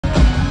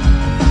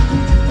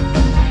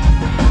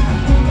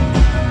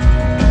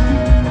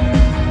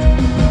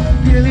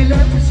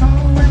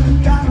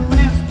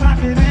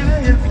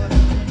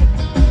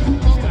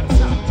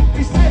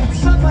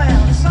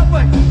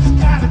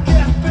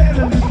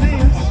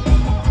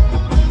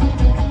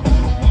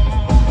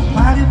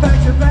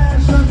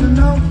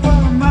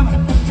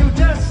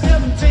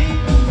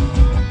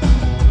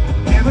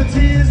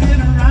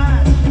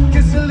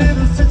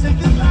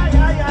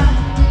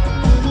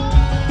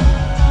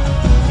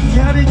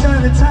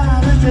turn the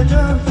tide as they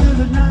drove through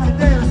the night.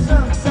 They were so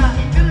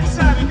excited, feel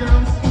excited,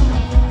 girls.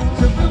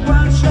 Took the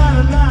one shot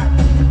of light,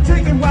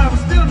 take it while we're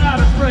still not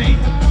afraid.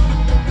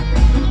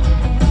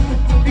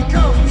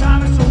 Because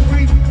time is so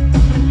brief,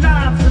 and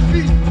life's a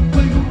beat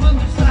when you're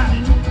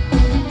undecided.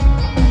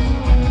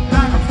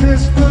 Like a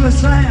fist full of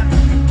sand,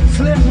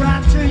 slip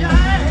right to your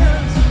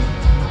hands.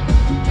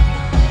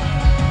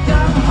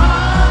 Your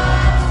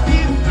heart's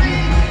beat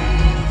free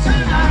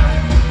tonight.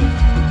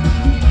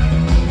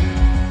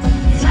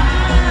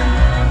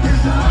 Time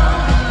is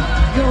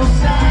on your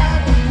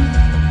side.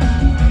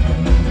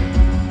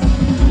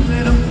 Don't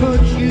let them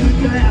put you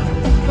down.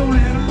 Don't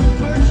let them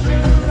push you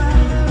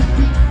around.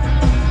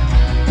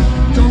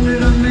 Don't let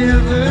them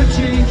ever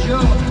change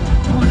your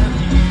point of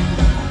view.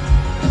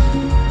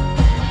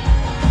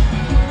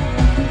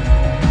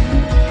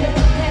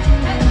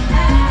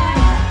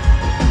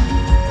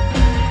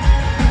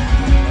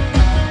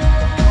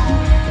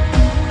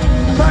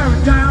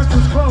 Paradise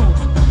was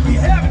closed. We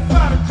haven't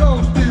fought a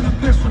ghost in a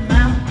blissful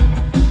now.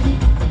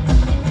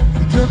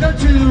 We took her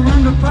to the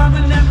room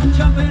department, left her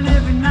jumping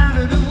every night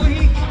of the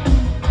week.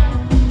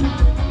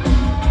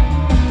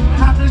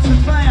 Happiness was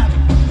found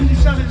in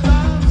each other's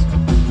arms.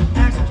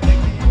 Access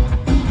technique.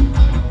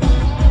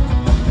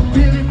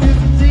 Really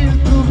business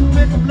through the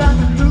midst of life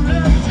and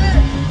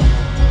lunatic.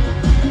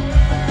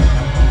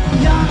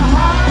 Your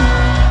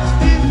heart's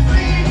been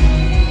free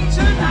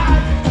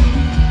tonight.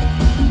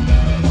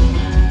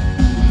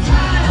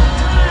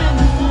 Time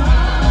is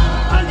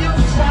on your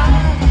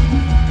side.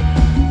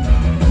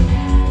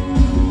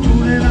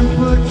 Don't let them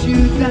put you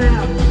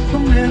down.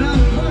 Don't let them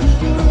push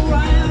you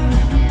around.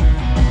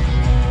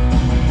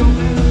 Don't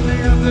let them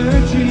ever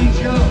change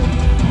your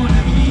point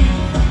of view.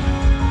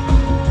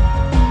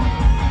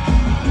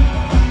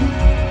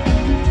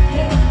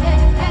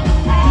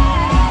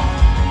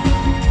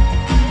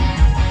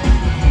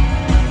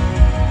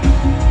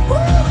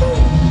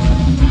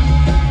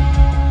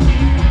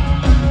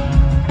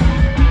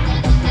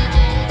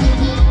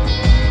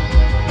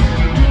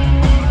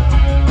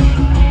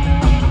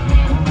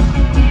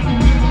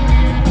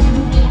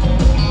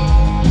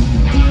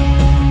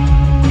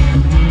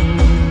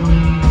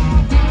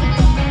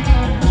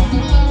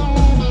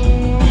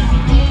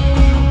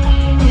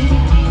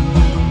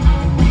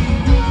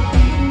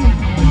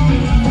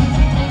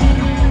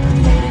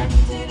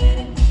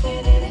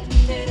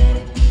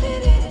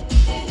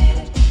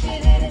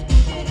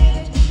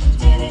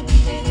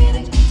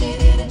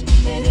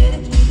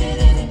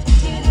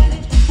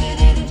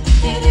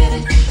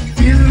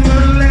 Feeling a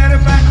little letter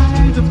back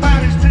home to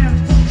Paris town.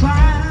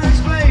 Trying to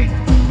explain.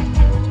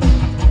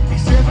 He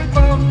said we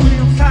both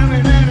feel sorry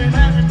that it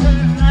had to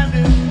turn out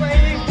this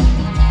way.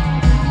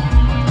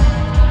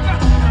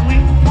 And we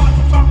want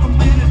to talk a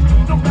minute.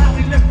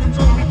 Nobody listening,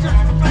 so we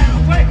just ran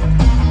away.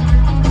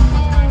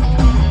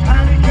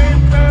 Finally gave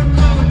Turks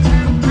over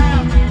town now,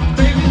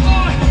 baby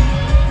boy.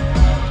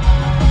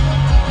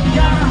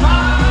 Your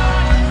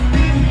heart's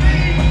been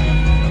free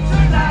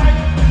tonight.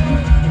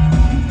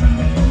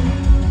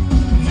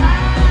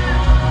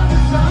 Time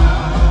is on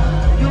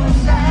your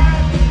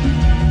side.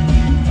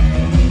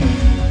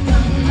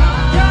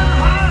 Your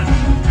heart's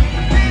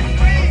been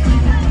free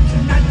tonight,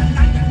 tonight,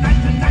 tonight,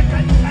 tonight,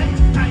 tonight,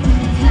 tonight.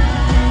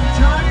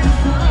 Time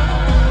is on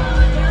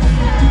your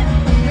side.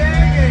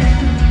 Yeah, yeah.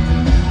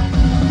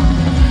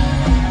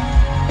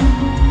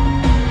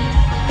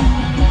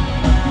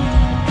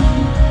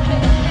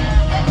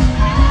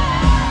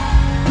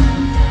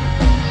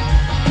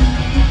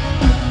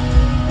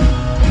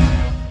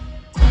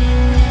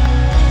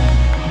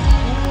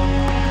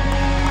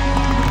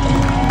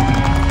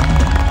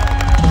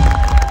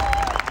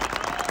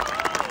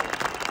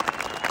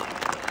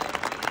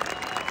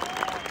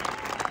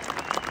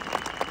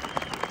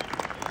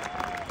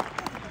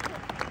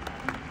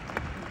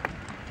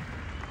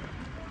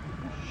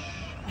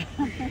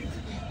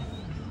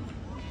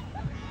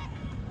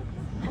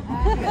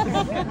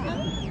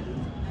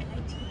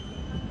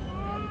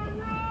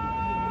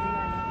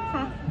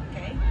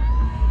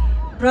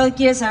 Rod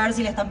quiere saber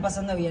si la están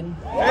pasando bien.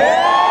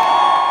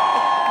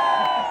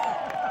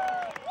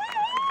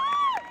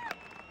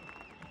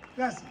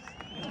 Gracias.